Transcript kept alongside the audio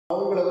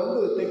அவங்கள வந்து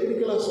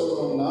டெக்னிக்கலாக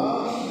சொல்லணும்னா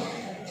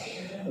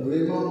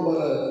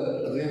ரிமெம்பர்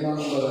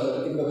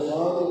இந்த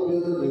பாதி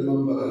பேர்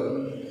ரிமெம்பர்,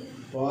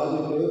 பாதி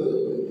பேர்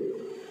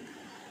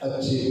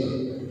அச்சீவர்.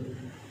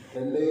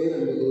 ரெண்டு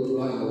குரூப்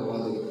தான் இங்கே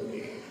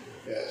உட்காந்துருக்கு.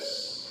 S,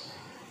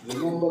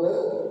 remember,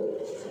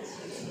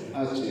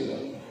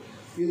 achiever.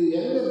 இது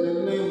எங்கே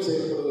நிர்ணயம்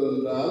செய்யப்படுவது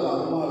என்றால்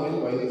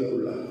அம்மாவின்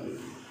வயிற்றுக்குள்ள.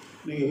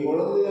 நீங்கள்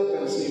குழந்தையாக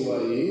கன்சீவ்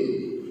ஆகி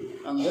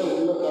அங்கே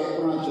உள்ள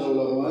கற்பனா சோழ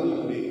மாதிரி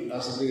இப்படி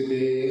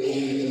அசைக்கிட்டே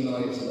சின்ன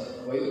வயசில்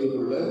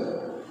வயிற்றுக்குள்ள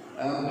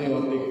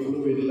ஆம்னியோட்டிக்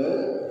ஃப்ளூவிடில்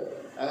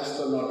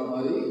ஆஸ்ட்ரோநாட்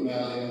மாதிரி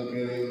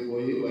மேலே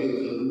போய்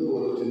வயிற்றுலேருந்து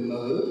ஒரு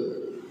சின்னது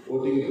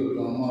ஒட்டிக்கிட்டு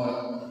இருக்கும் அம்மா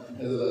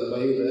இதில்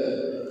வயிறு.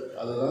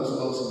 அதுதான்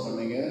சுவாசம்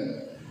பண்ணிங்க.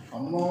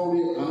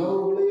 அம்மாவுடைய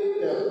கனவுகளையே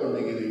கேப்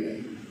பண்ணிங்க. நீங்கள்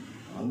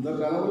அந்த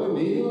கனவுல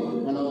நீயும்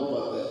கனவை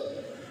பார்த்த,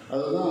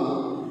 அதுதான்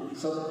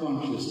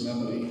சப்கான்ஷியஸ்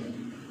மெமரி.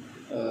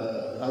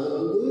 அது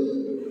வந்து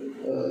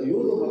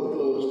யூத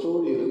மதத்தில் ஒரு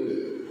ஸ்டோரி இருக்குது.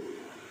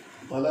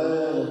 பல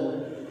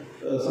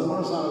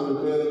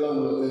சமணசாமிகள் பேரெல்லாம்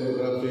உங்களுக்கு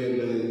ரஃபேல்,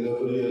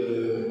 கப்ரியல்,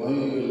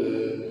 மைக்கேல்.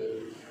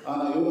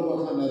 ஆனால் யூத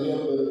மதத்தில் நிறைய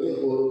பேருக்கு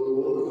ஒரு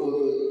ஒரு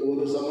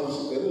ஒரு சமண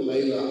பேர்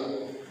லைலா.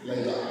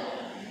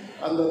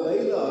 அந்த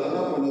லைலா என்ன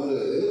பண்ணுது,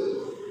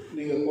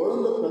 நீங்கள்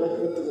குழந்தை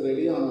பிறக்கிறதுக்கு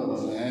ரெடியான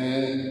உடனே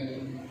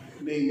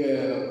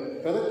நீங்கள்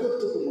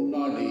பிறக்கிறதுக்கு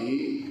முன்னாடி,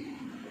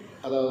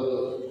 அதாவது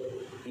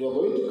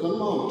போயிட்டு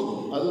கம் அவுட்,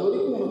 அது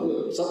வரைக்கும் உனக்கு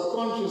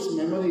சப்கான்ஷியஸ்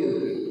மெமரி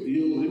இருக்குது.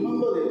 You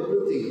remember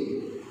everything.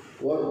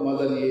 What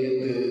mother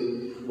add,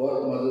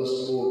 what mother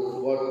spoke,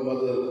 what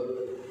mother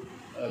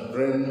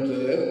trend,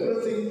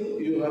 everything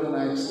you have an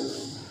access.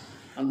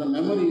 அந்த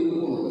மெமரி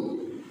இருக்கும் உனக்கு.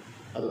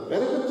 அது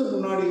பிறக்கிறதுக்கு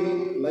முன்னாடி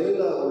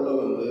லைலா உள்ள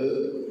வந்து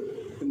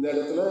இந்த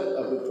இடத்துல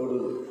அப்படி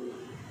தொடுது.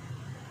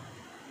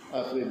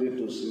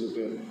 ஆஃப்ரிடிட்டூஸ் இது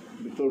பேர்.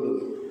 இப்படி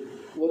தொடுது.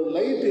 ஒரு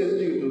லைட்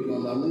எரிஞ்சிக்கிட்டு இருக்கும்.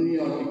 அந்த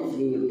அம்னியாட்டிக்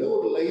ஃப்ளூவிட்ட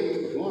ஒரு லைட்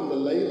இருக்கும். அந்த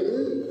லைட்டு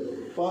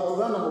பார்த்து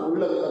தான் நம்ம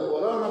உள்ளே விட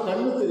போகிறோம். ஆனால்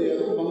கண்ணு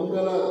தெரியாது,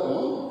 மங்கலாக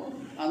இருக்கும்.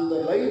 அந்த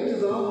லைட்டு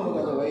தான்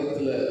உனக்கு அந்த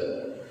வயிற்றில்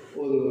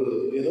ஒரு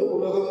ஏதோ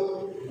உலகம்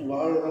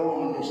வாழணும்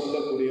என்று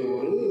சொல்லக்கூடிய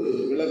ஒரு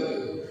விளக்கு.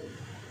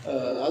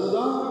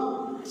 அதுதான்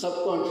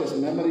சப்கான்ஷியஸ்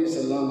மெமரிஸ்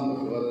எல்லாம்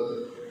நமக்கு வருது.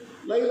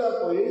 லைலா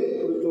போய்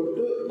ஒரு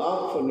தொட்டு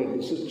ஆஃப் பண்ணிட்டு,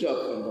 சுவிட்ச்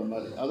ஆஃப் பண்ணுற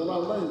மாதிரி. அதனால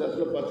தான் இந்த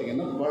இடத்துல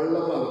பார்த்தீங்கன்னா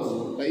பள்ளமாக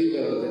இருக்கும். கை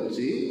விரல்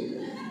வச்சு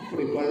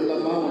இப்படி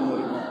பள்ளமாக ஒன்று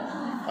இருக்கும்.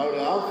 அப்படி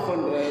ஆஃப்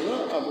பண்ணுறத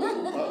அப்படி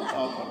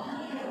ஆஃப் பண்ண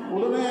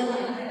உடனே.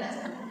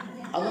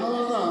 அதனால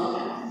தான்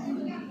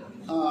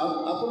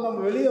அப்போ நம்ம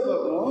வெளியே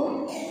பார்க்கணும்.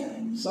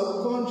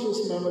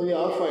 சப்கான்ஷியஸ் மெமரி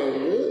ஆஃப்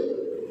ஆகிடுது.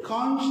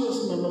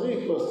 கான்ஷியஸ் மெமரி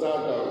இப்போ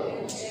ஸ்டார்ட் ஆகுது.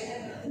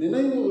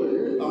 நினைவுகள்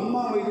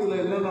அம்மா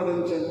வயிற்றில் என்ன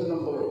நடந்துச்சுன்னு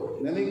நம்ம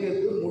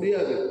நினைக்கிறது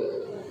முடியாது இப்போ.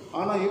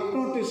 ஆனால்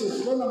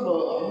ஹிப்னாட்டிசிஸில் நம்ம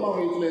அம்மா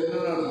வயிற்றில் என்ன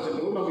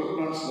நடந்துச்சுன்னு நம்ம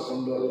ஹிப்னாட்டிஸில்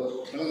கொண்டு வரலாம்.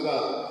 இல்லைங்களா?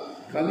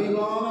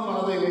 கனிவான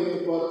மனதை வைத்து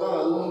பார்த்தா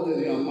அதுவும்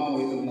தெரியும் அம்மா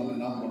வயிற்றில் நம்ம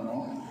என்ன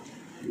பண்ணோம்.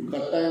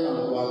 கட்டாயம்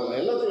நம்ம பார்க்கலாம்.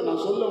 எல்லாத்தையும்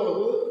நான் சொல்ல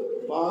உனக்கு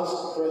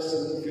பாஸ்ட்,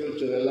 ப்ரெசன்ட்,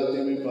 ஃப்யூச்சர்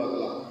எல்லாத்தையுமே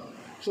பார்க்கலாம்.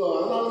 ஸோ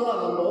அதனால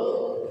தான் நம்ம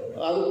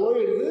அது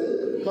போயிடுது.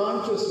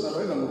 கான்ஷியஸ்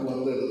மெமரி நமக்கு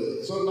வந்துடுது.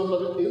 ஸோ நம்ம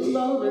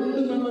இருந்தாலும் ரெண்டு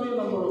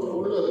மெமரியும் நம்ம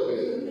உள்ள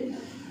இருக்குது.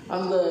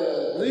 அந்த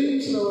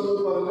ட்ரீம்ஸில் வந்து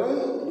பாருங்கள்,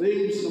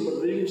 நம்ம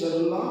ட்ரீம்ஸ்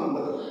எல்லாம் அந்த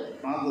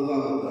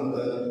அதுதான் அந்த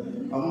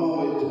அம்மா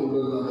வயிற்றுக்குள்ள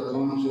அந்த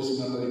கான்ஷியஸ்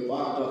மெமரி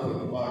பார்ட் ஆஃப்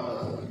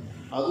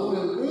அதுவும்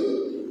இருக்குது.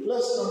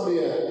 ப்ளஸ்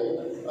நம்முடைய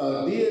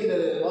டிஎன்ஏ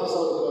பாஸ்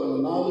ஆகுது.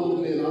 4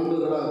 மில்லியன்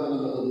ஆண்டுகளாக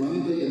நமக்கு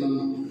மனித இனம்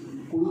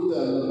கொடுத்த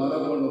அந்த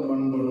மரபணு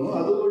பண்பணும்.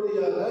 அது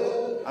வழியாக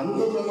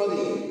அந்த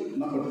மெமரி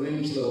நம்ம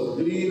ட்ரீம்ஸில் ஒரு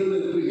திடீர்னு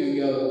இருப்பீங்க.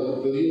 எங்கேயாவது ஒரு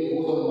பெரிய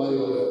பூதம் மாதிரி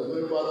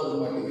போய் பார்த்துக்க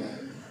மாட்டீங்க.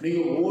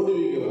 நீங்கள்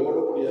ஓடுவீங்க, ஓட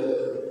முடியாது.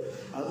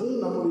 அது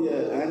நம்முடைய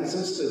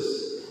ஆன்செஸ்டர்ஸ்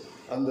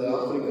அந்த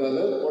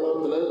ஆப்பிரிக்காவில்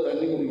குளத்தில்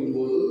தண்ணி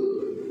குடிக்கும்போது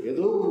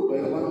ஏதோ ஒரு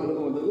பயமாக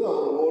மிருகம் வந்தது,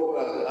 அவர்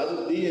ஓடுறாரு. அது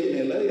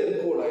டிஎன்ஏல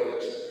என்கோட்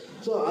ஆகிடுச்சு.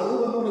 ஸோ அது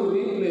வந்து உனக்கு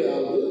ரீப்ளே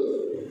ஆகுது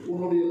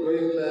உன்னுடைய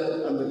பிரெயினில்.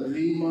 அந்த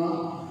ட்ரீமாக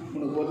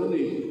உனக்கு வந்து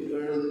நீ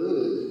எழுந்து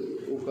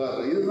உட்கார்ற.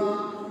 இதுதான்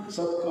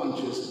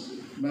சப்கான்ஷியஸ்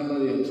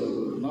மெமரின்னு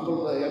சொல்கிறது.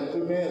 நம்மள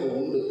எப்பவுமே அது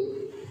உண்டு.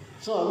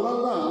 ஸோ அதனால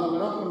தான் நம்ம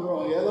என்ன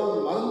பண்ணுறோம், ஏதாவது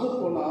மறந்து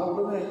போனால்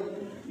உடனே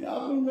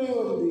ஞாபகமே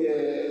வருது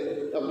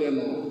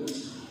அப்படின்னு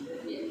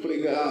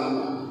இப்படிங்க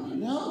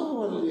ஞாபகம்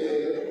வருது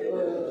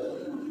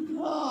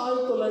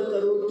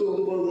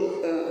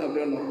 1969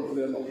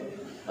 அப்படின்னும்.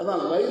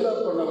 அதான் லைலா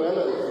பண்ண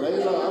வேலை.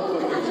 லைலா ஆஃப்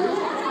பண்ணிச்சு.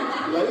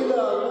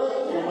 லைலாவை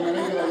நம்ம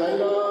நினைக்கிற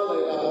லைலா.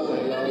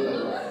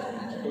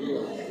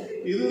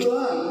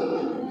 இதுதான்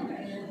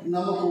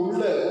நமக்கு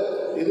உள்ள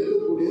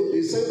இருக்கக்கூடிய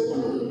டிசைட்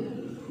பண்ணுது.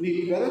 நீ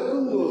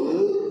பிறக்கும்போது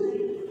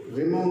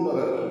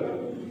ரிமெம்பரர்,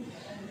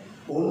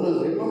 ஒன்று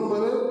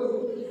ரிமெம்பரர்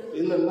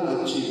இல்லைன்னா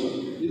அச்சீவர்.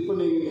 இப்போ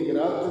நீங்கள் இன்றைக்கி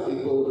ராத்திரி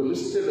இப்போ ஒரு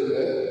லிஸ்ட் எடுங்க.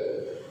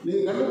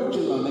 நீங்கள்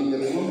கண்டுபிடிச்சிடலாம்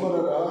நீங்கள்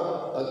ரிமெம்பரரா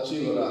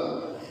அச்சீவரா.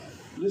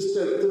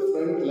 லிஸ்ட் எடுத்து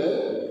ஃப்ரண்டில்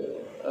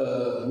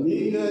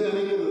நீங்கள்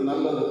நினைக்கிறது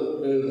நல்லது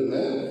எழுதுங்க,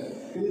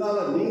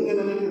 பின்னால் நீங்கள்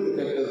நினைக்கிறது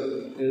கெட்டது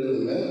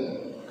எழுதுங்க.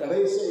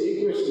 கடைசியாக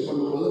ஈக்குவேஷன்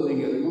பண்ணும்போது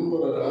நீங்கள்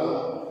ரிமெம்பரரா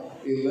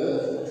இல்லை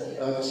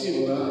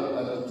அச்சீவரா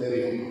அது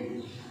தெரியும்.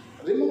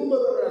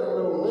 ரிமெம்பரர்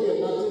இருக்கிறவங்க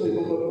எல்லாத்தையும்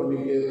ரிமெம்பர்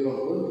பண்ணிக்கிட்டே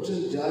இருக்கணும்.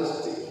 கொஞ்சம்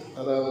ஜாஸ்தி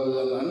அதாவது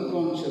அந்த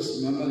அன்கான்ஷியஸ்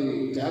மெமரி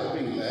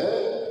டேப்பிங்கில்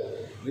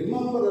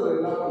ரிமெம்பரர்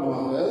என்ன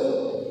பண்ணுவாங்க,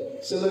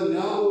 சில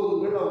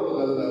ஞாபகங்கள்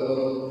அவங்களுக்கு அதில்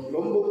வரும்.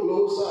 ரொம்ப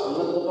க்ளோஸாக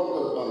அந்த பக்கம்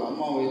இருப்பாங்க.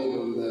 அம்மா வயதில்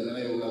இருந்த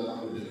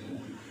நினைவுகள்லாம் கொஞ்சம்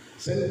இருக்கும்.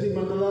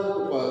 சென்டிமெண்டலாக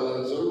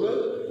இருப்பாரு சொல்ல,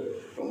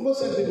 ரொம்ப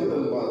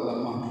சென்டிமெண்டல் பாருங்க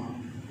அம்மா.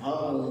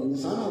 இந்த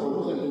சாணை ரொம்ப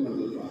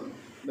சென்டிமெண்டல் தான்.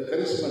 இந்த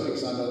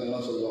கரிஸ்மேட்டிக்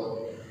சாணங்கள்லாம் சொல்லுவாங்க.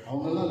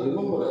 அவங்கெல்லாம்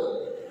ரிமெம்பரர்,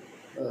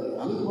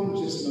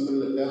 அன்கான்ஷியஸ்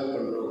மெமரியில் டேப்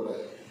பண்ணுறவங்க.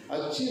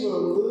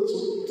 அச்சீவர் வந்து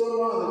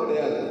சுத்தமாக அது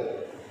கிடையாது,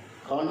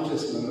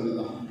 கான்ஷியஸ் மெமரி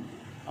தான்.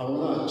 அவங்க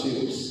தான்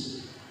அச்சீவர்ஸ்.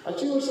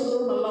 அச்சீவர்ஸ்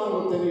வந்து நல்லா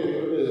அவங்களுக்கு தெரியும்.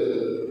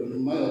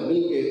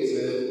 பில்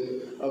கேட்ஸு,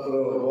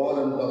 அப்புறம்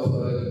Warren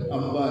Buffett,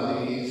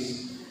 Ambanis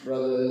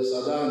brothers,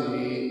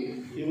 Adani,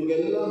 இவங்க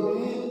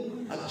எல்லாமே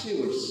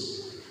அச்சீவர்ஸ்.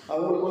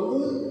 அவங்களுக்கு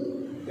வந்து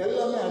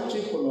எல்லாமே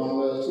அச்சீவ்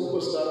பண்ணுவாங்க.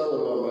 சூப்பர் ஸ்டாராக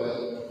வருவாங்க,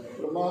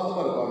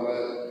 பிரமாதமாக இருப்பாங்க,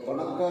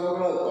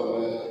 பணக்காரர்களாக இருப்பாங்க,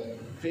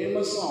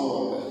 ஃபேமஸும்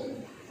ஆவாங்க.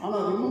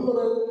 ஆனால்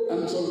ரிமெம்பரர்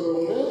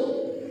சொல்கிறவங்க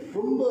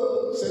ரொம்ப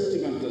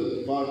சென்டிமெண்டல்.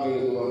 பாட்டு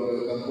எழுதுவாங்க,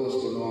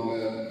 கம்போஸ் பண்ணுவாங்க,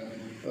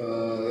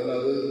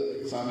 ஏதாவது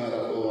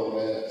சாமியாராக போவாங்க,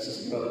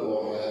 சிஸ்டராக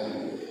போவாங்க.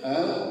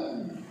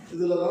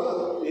 இதில் தான்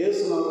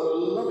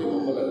இயேசுநாதரெல்லாம்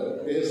ரிமெம்பரர்.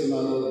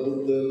 இயேசுநாதர்,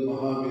 புத்தர்,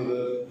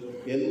 மகாவீரர்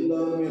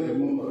எல்லாருமே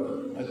ரிமெம்பரர்,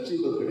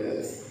 அச்சீவர்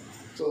கிடையாது.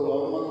 ஸோ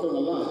அவங்க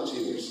மற்றவங்கெல்லாம்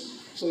அச்சீவர்ஸ்.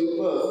 ஸோ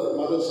இப்போ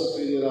மதர்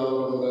சுப்பீரியர்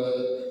ஆகிறவங்க,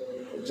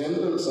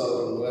 ஜென்ரல்ஸ்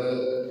ஆகிறவங்க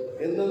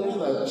எல்லாமே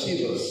அந்த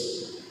அச்சீவர்ஸ்.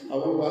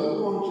 அவங்க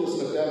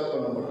அன்கான்ஷியஸில் டேப்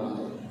பண்ண மாட்டாங்க.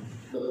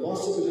 The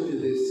possibility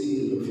they see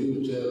in the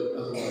future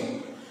as well.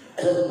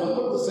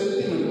 Number the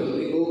sentimental,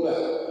 we go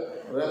back,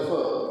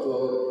 refer to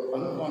our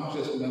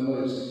unconscious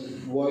memories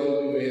while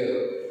we were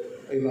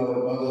in our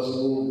mother's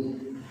womb.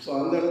 So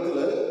அந்த இடத்துல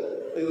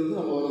இருந்து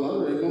நம்ம ஒரு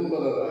நாள்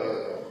ரிமெம்பரர்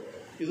ஆகிடும்.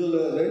 இதில்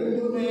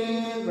ரெண்டுமே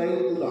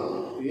ரைட்டு தான்,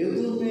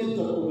 எதுவுமே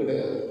தப்பு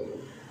கிடையாது.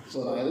 ஸோ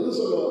நான் எது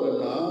சொல்ல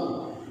வரேன்னா,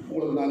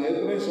 உங்களுக்கு நான்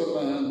ஏற்கனவே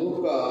சொன்னேன்,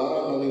 லூக்கா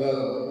 6ஆம்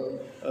அதிகாரம்,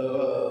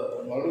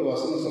 மறுபடியும்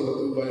வசனம்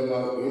சொல்கிறதுக்கு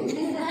பயமாக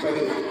இருக்குது.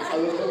 சரி,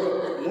 அது சொல்கிற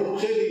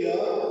முச்செடியா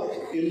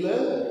இல்லை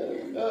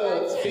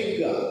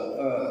ஃபிக்கா,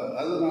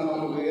 அது நான்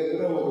உங்களுக்கு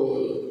ஏற்கனவே ஒரு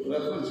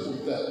ரெஃபரன்ஸ்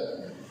கொடுத்தேன்.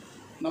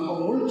 நம்ம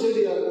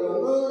முள்செடியாக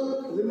இருக்கிறவங்க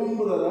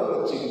ரிமெம்பரராக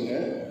வச்சுக்கோங்க,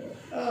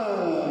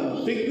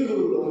 ஃபிக்கு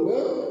இருக்கிறவங்க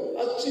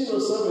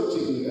அச்சீவர்ஸாக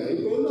வச்சுக்கோங்க.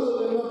 இப்போ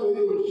என்ன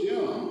பெரிய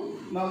விஷயம்,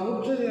 நான்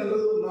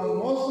முள்செடின்றது நான்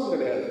மோசம்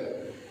கிடையாது,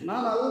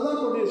 நான் அதை தான்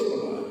ப்ரொடியூஸ்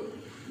பண்ணுவேன்,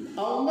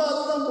 அவங்க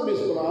அதை தான்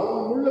ப்ரொடியூஸ் பண்ணுவாங்க.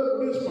 அவங்க முள்ளை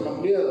ப்ரொடியூஸ் பண்ண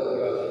முடியாது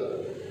அவங்களால.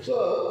 ஸோ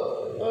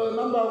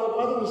நம்ம அவங்க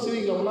பார்த்து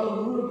சிரிங்க, அவங்களால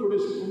முள்ளு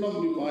ப்ரொடியூஸ் பண்ண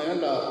முடியுமா?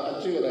 ஏன்டா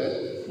அச்சீவரை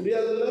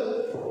முடியாதுல்ல,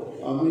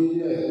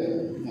 அமைதியாக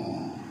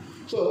இருக்கும்.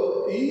 So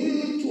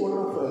each one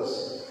of us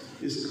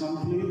is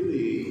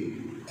completely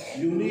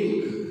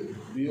unique,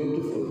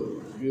 beautiful,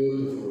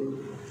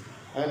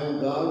 and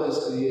God has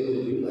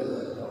created you like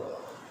that.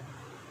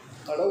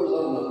 கடவுள்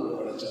தான் நமக்கு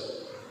படைச்சார்.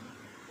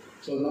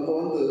 ஸோ நம்ம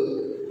வந்து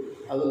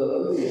அதில்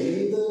வந்து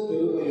எந்த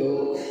பெருமையோ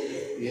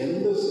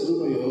எந்த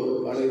சிறுமையோ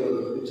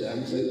அடைவதற்கு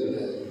சான்ஸே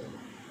கிடையாது.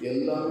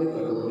 எல்லாமே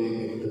கடவுளுடைய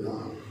கிஃப்ட்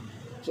தான்.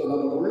 ஸோ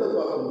நம்ம உள்ளே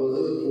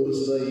பார்க்கும்போது ஒரு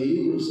சில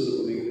ஈவிள்ஸ்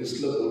இருக்குது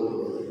லிஸ்ட்டில்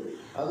போடும்போது,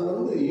 அது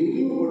வந்து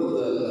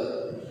இழிவுபடுத்த அல்ல,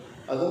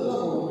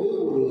 அதெல்லாம் நமக்கு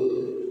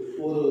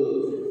ஒரு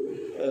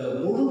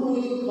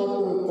முழுமையை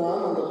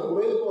காட்டுவதுதான். அந்த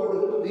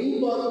குறைபாடுகள் நீ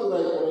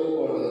பார்க்கிறாய்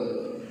குறைபாடு,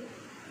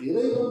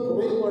 இறைவன்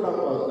குறைபாடாக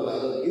பார்க்கல,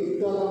 அதை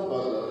கிஃப்டாக தான்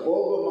பார்க்கல.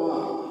 கோபமா,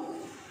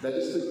 that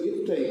is the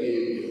gift I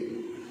gave you,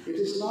 it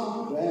is not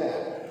bad.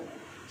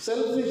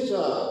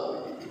 Selfish-ஆ,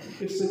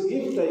 it's a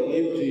gift I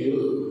gave to you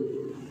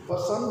for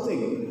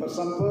something, for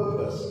some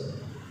purpose.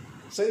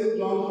 Saint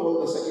John Paul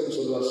II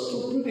சொல்வார்,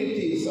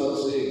 stupidity is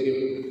also a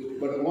gift,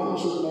 but one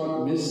should not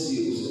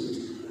misuse it.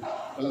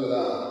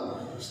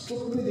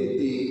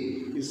 Stupidity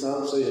is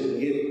also a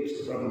gift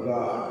from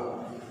God.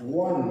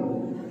 One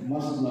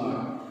must not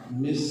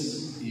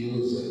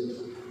misuse it.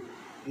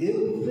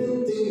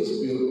 Everything is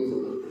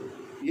beautiful.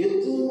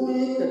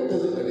 எதுவுமே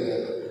கெட்டது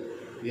கிடையாது.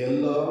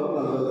 எல்லாரும்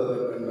நல்லதாக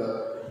கண்டார்.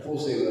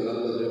 பூசையில்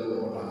நல்ல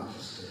ஜெபம் பண்ணாங்க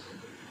சிஸ்டர்.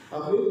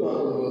 அப்படியே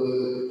பார்க்கும்போது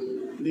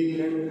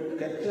நீங்கள்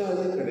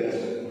கெட்டாதே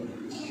கிடையாது.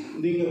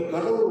 நீங்கள்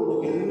கடவுள்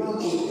உங்களுக்கு என்ன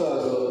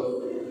கொடுத்தாரோ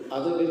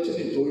அதை வச்சு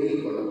நீ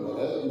தொழில் பண்ண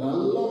போகிற,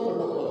 நல்லா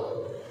பண்ண போகிற.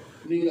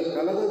 நீங்கள்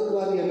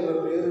கலகக்காரி என்ற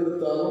பெயர்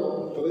எடுத்தாலும்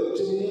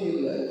பிரச்சனையே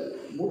இல்லை.